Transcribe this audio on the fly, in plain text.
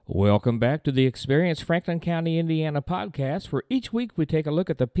Welcome back to the Experience Franklin County, Indiana podcast, where each week we take a look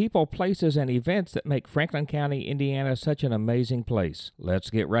at the people, places, and events that make Franklin County, Indiana such an amazing place. Let's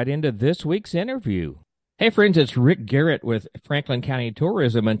get right into this week's interview. Hey friends, it's Rick Garrett with Franklin County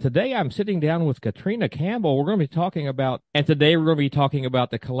Tourism, and today I'm sitting down with Katrina Campbell. Today we're going to be talking about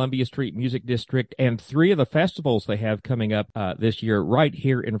the Columbia Street Music District and three of the festivals they have coming up this year right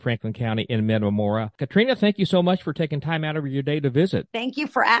here in Franklin County in Metamora. Katrina, thank you so much for taking time out of your day to visit. Thank you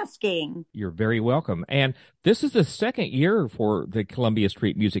for asking. You're very welcome. And this is the second year for the Columbia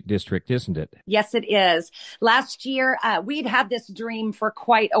Street Music District, isn't it? Yes, it is. Last year, we'd had this dream for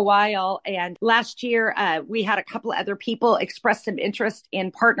quite a while, and last year, we had a couple of other people express some interest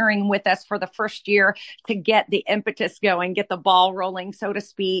in partnering with us for the first year to get the impetus going, get the ball rolling, so to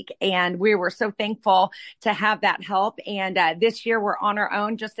speak. And we were so thankful to have that help. And this year we're on our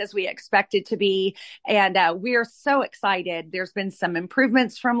own, just as we expected to be. And we are so excited. There's been some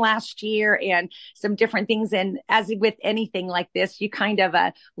improvements from last year and some different things. And as with anything like this, you kind of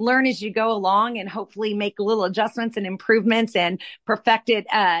learn as you go along and hopefully make little adjustments and improvements and perfect it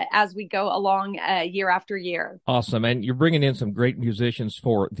as we go along year after year. Awesome. And you're bringing in some great musicians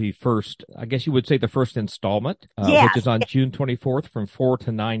for the first, I guess you would say the first installment, Yes. which is on June 24th from 4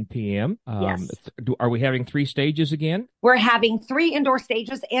 to 9 p.m. Yes. Are we having three stages again? We're having 3 indoor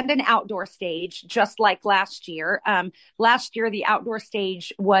stages and an outdoor stage, just like last year. Last year, the outdoor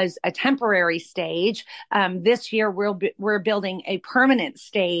stage was a temporary stage. This year, we're building a permanent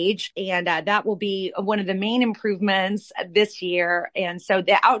stage, and that will be one of the main improvements this year. And so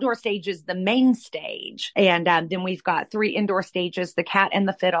the outdoor stage is the main stage. And then we've got 3 indoor stages, the Cat and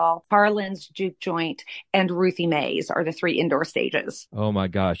the Fiddle, Harlan's Juke Joint, and Ruthie Mays are the 3 indoor stages. Oh my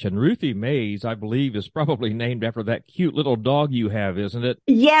gosh. And Ruthie Mays, I believe, is probably named after that cute little dog you have, isn't it?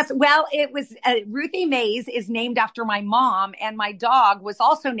 Yes. Well, it was Ruthie Mays is named after my mom, and my dog was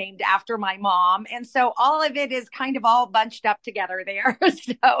also named after my mom. And so all of it is kind of all bunched up together there.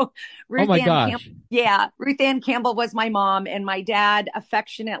 So Ruth Ann Campbell was my mom, and my dad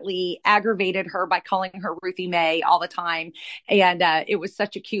affectionately aggravated her by calling her Ruthie May all the time. And it was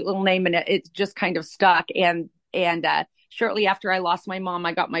such a cute little name, and it just kind of stuck. And shortly after I lost my mom,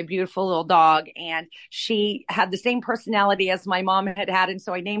 I got my beautiful little dog, and she had the same personality as my mom had. And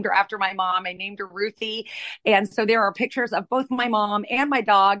so I named her after my mom. I named her Ruthie. And so there are pictures of both my mom and my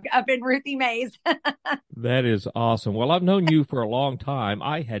dog up in Ruthie Mays. That is awesome. Well, I've known you for a long time.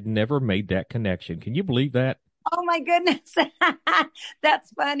 I had never made that connection. Can you believe that? Oh my goodness.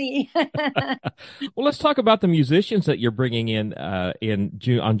 That's funny. Well, let's talk about the musicians that you're bringing in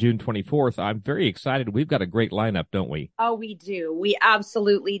June on June 24th. I'm very excited. We've got a great lineup, don't we? Oh, we do. We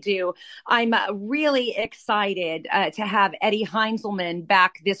absolutely do. I'm really excited to have Eddie Heinzelman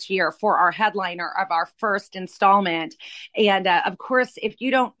back this year for our headliner of our first installment. And of course, if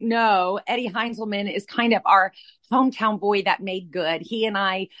you don't know, Eddie Heinzelman is kind of our hometown boy that made good. He and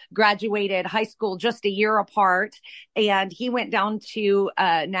I graduated high school just a year apart, and he went down to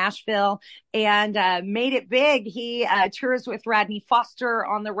Nashville and made it big. He tours with Radney Foster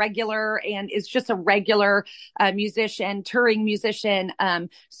on the regular and is just a regular touring musician,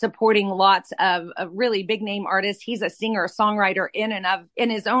 supporting lots of really big name artists. He's a singer, songwriter in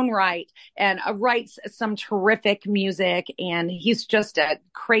his own right, and writes some terrific music. And he's just a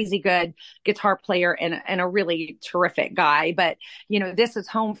crazy good guitar player and a really terrific guy. But, this is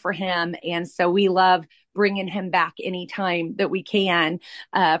home for him. And so we love bringing him back anytime that we can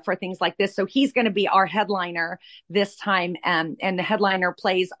for things like this. So he's going to be our headliner this time. And the headliner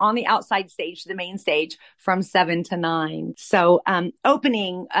plays on the outside stage, the main stage, from 7 to 9. So the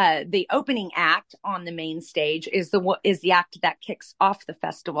opening act on the main stage is the act that kicks off the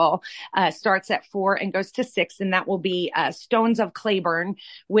festival, starts at 4 and goes to 6. And that will be Stones of Claiborne,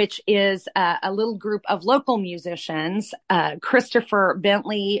 which is a little group of local musicians, Christopher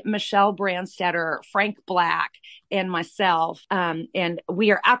Bentley, Michelle Brandstetter, Frank Black, and myself. And we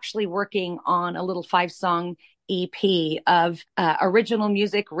are actually working on a little 5-song EP of original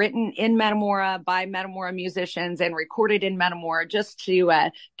music written in Metamora by Metamora musicians and recorded in Metamora, just to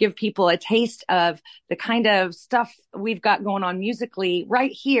give people a taste of the kind of stuff we've got going on musically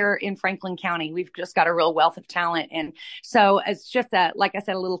right here in Franklin County. We've just got a real wealth of talent. And so it's just like I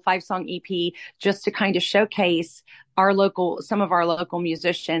said, a little 5-song EP just to kind of showcase some of our local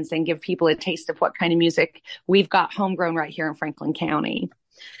musicians and give people a taste of what kind of music we've got homegrown right here in Franklin County.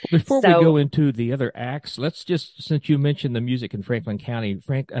 Before we go into the other acts, let's just, since you mentioned the music in Franklin County,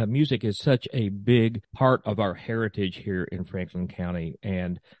 music is such a big part of our heritage here in Franklin County.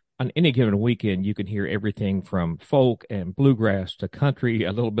 And on any given weekend, you can hear everything from folk and bluegrass to country,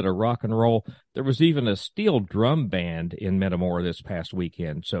 a little bit of rock and roll. There was even a steel drum band in Metamora this past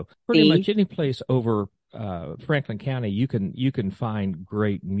weekend. So pretty much any place over Franklin County, you can find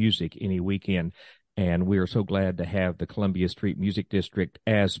great music any weekend. And we are so glad to have the Columbia Street Music District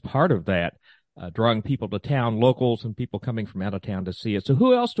as part of that, drawing people to town, locals and people coming from out of town to see it. So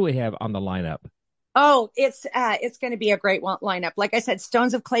who else do we have on the lineup? Oh, it's going to be a great lineup. Like I said,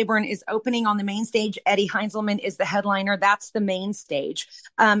 Stones of Claiborne is opening on the main stage. Eddie Heinzelman is the headliner. That's the main stage.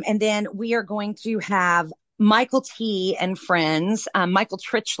 And then we are going to have Michael T. and friends, Michael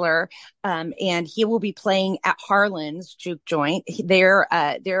Trichler, and he will be playing at Harlan's Juke Joint.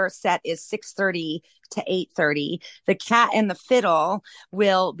 Their set is 6:30 to 8:30. The Cat and the Fiddle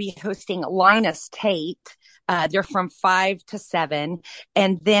will be hosting Linus Tate. They're from 5 to 7.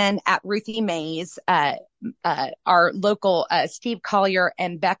 And then at Ruthie Mays, our local Steve Collier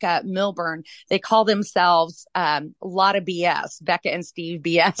and Becca Milburn, they call themselves Lot of BS, Becca and Steve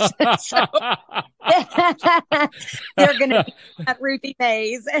BS. So they're going to be at Ruthie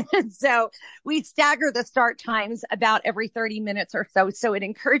Mays. And so we stagger the start times about every 30 minutes or so. So it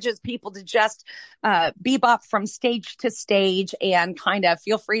encourages people to just bebop from stage to stage and kind of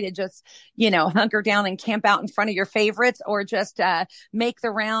feel free to just, hunker down and camp out in front of your favorites, or just make the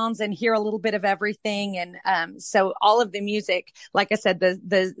rounds and hear a little bit of everything. And so all of the music, like I said,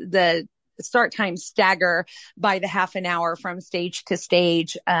 the start times stagger by the half an hour from stage to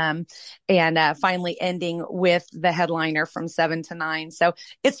stage, and finally ending with the headliner from 7 to 9. So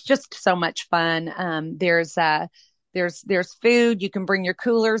it's just so much fun. There's food. You can bring your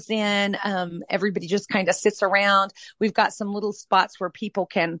coolers in. Everybody just kind of sits around. We've got some little spots where people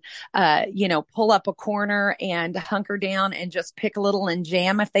can, pull up a corner and hunker down and just pick a little and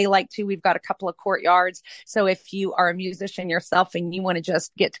jam if they like to. We've got a couple of courtyards. So if you are a musician yourself and you want to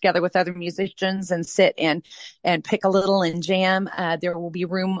just get together with other musicians and sit and pick a little and jam, there will be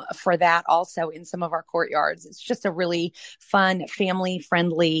room for that also in some of our courtyards. It's just a really fun,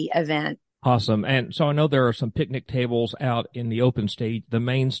 family-friendly event. Awesome. And so I know there are some picnic tables out in the open stage, the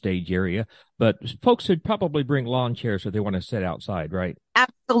main stage area, but folks should probably bring lawn chairs if they want to sit outside, right?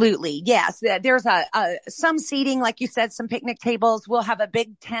 Absolutely. Yes. There's some seating, like you said, some picnic tables. We'll have a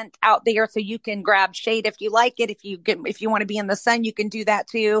big tent out there so you can grab shade if you like it. If you want to be in the sun, you can do that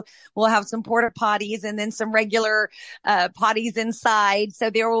too. We'll have some porta potties and then some regular potties inside.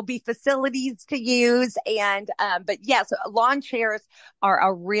 So there will be facilities to use. And but yes, lawn chairs are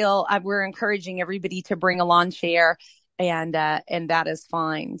a real. We're encouraging everybody to bring a lawn chair, and that is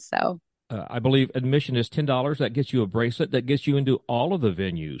fine. So. I believe admission is $10. That gets you a bracelet. That gets you into all of the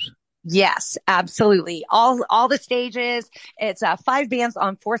venues. Yes, absolutely. All the stages. It's 5 bands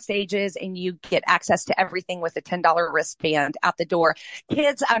on 4 stages, and you get access to everything with a $10 wristband at the door.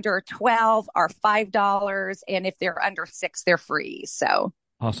 Kids under 12 are $5, and if they're under 6, they're free. So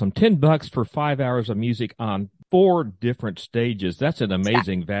awesome. $10 for 5 hours of music on 4 different stages. That's an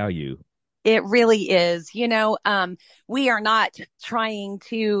amazing value. It really is. We are not trying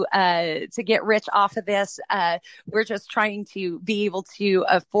to get rich off of this. We're just trying to be able to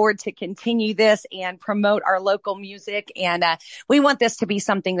afford to continue this and promote our local music. And we want this to be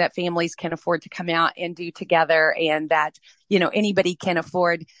something that families can afford to come out and do together, and that anybody can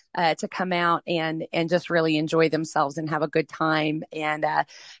afford to come out and just really enjoy themselves and have a good time. And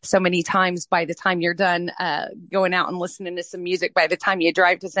so many times, by the time you're done going out and listening to some music, by the time you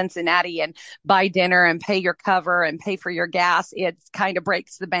drive to Cincinnati and buy dinner and pay your cover and pay for your gas, it kind of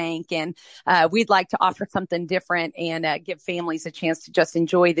breaks the bank. And we'd like to offer something different and give families a chance to just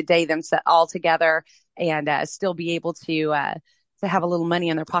enjoy the day themselves all together, and still be able to have a little money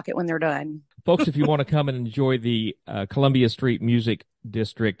in their pocket when they're done. Folks, if you want to come and enjoy the Columbia Street Music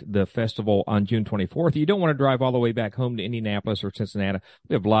District, the festival on June 24th, you don't want to drive all the way back home to Indianapolis or Cincinnati.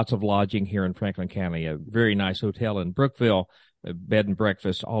 We have lots of lodging here in Franklin County, a very nice hotel in Brookville, a bed and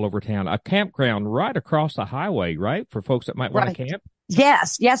breakfast all over town, a campground right across the highway, right, for folks that might want to camp?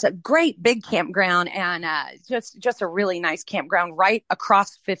 Yes, a great big campground, and just a really nice campground right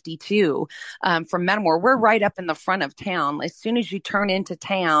across 52 from Metamora. We're right up in the front of town. As soon as you turn into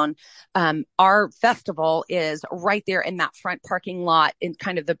town, our festival is right there in that front parking lot, in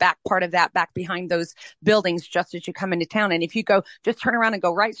kind of the back part of that, back behind those buildings, just as you come into town. And if you just turn around and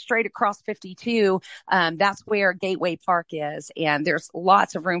go right straight across 52, that's where Gateway Park is, and there's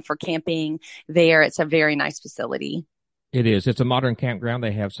lots of room for camping there. It's a very nice facility. It is. It's a modern campground.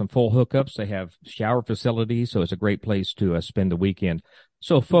 They have some full hookups. They have shower facilities, so it's a great place to spend the weekend.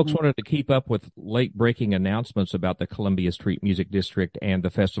 So if folks wanted to keep up with late-breaking announcements about the Columbia Street Music District and the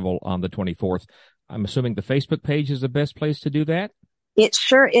festival on the 24th, I'm assuming the Facebook page is the best place to do that? It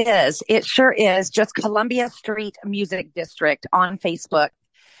sure is. It sure is. Just Columbia Street Music District on Facebook.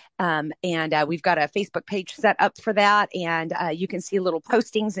 And we've got a Facebook page set up for that. And you can see little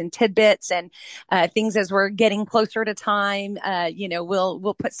postings and tidbits and things as we're getting closer to time.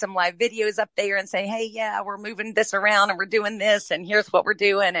 We'll put some live videos up there and say, hey, yeah, we're moving this around and we're doing this and here's what we're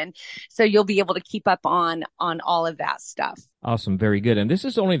doing. And so you'll be able to keep up on all of that stuff. Awesome. Very good. And this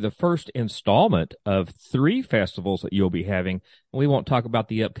is only the first installment of 3 festivals that you'll be having. We won't talk about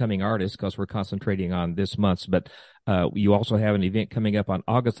the upcoming artists because we're concentrating on this month's, but you also have an event coming up on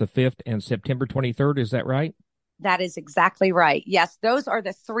August the 5th and September 23rd. Is that right? That is exactly right. Yes, those are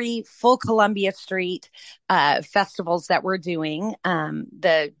the 3 full Columbia Street festivals that we're doing.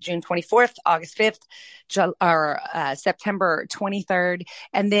 The June 24th, August 5th, September 23rd.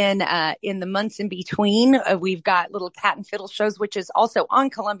 And then in the months in between, we've got little cat and fiddle shows, which is also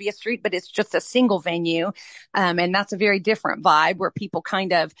on Columbia Street, but it's just a single venue. And that's a very different vibe where people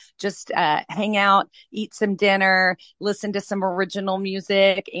kind of just hang out, eat some dinner, listen to some original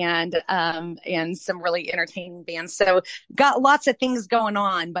music and some really entertaining bands. So got lots of things going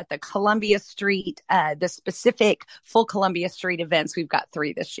on, but the Columbia Street, the specific full Columbia Street events, we've got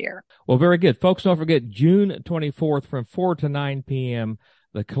 3 this year. Well, very good. Folks, don't forget June 24th from 4 to 9 p.m.,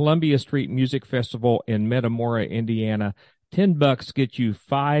 the Columbia Street Music Festival in Metamora, Indiana. $10 gets you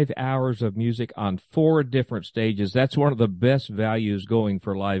 5 hours of music on 4 different stages. That's one of the best values going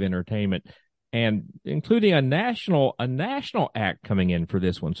for live entertainment, and including a national act coming in for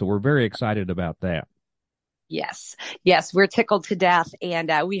this one. So we're very excited about that. Yes, we're tickled to death,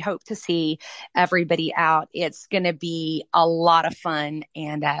 and we hope to see everybody out. It's going to be a lot of fun,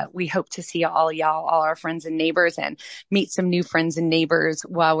 and we hope to see all y'all, all our friends and neighbors, and meet some new friends and neighbors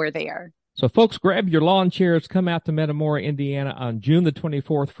while we're there. So, folks, grab your lawn chairs, come out to Metamora, Indiana on June the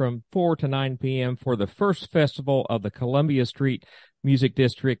 24th from 4 to 9 p.m. for the first festival of the Columbia Street Music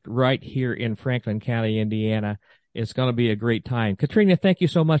District right here in Franklin County, Indiana. It's going to be a great time. Katrina, thank you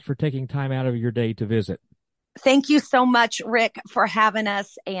so much for taking time out of your day to visit. Thank you so much, Rick, for having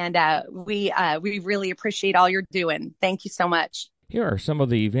us, and we really appreciate all you're doing. Thank you so much. Here are some of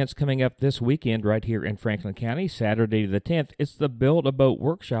the events coming up this weekend right here in Franklin County. Saturday the 10th, it's the Build a Boat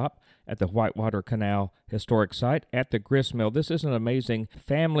Workshop at the Whitewater Canal Historic Site at the Grist Mill. This is an amazing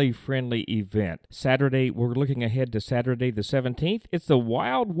family-friendly event. Saturday, we're looking ahead to Saturday the 17th. It's the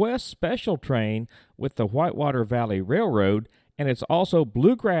Wild West Special Train with the Whitewater Valley Railroad, and it's also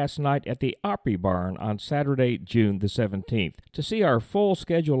Bluegrass Night at the Opry Barn on Saturday, June the 17th. To see our full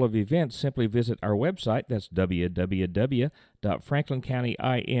schedule of events, simply visit our website. That's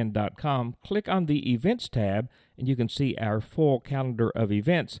www.franklincountyin.com. Click on the Events tab, and you can see our full calendar of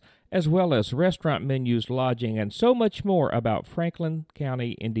events, as well as restaurant menus, lodging, and so much more about Franklin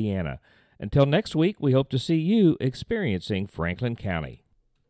County, Indiana. Until next week, we hope to see you experiencing Franklin County.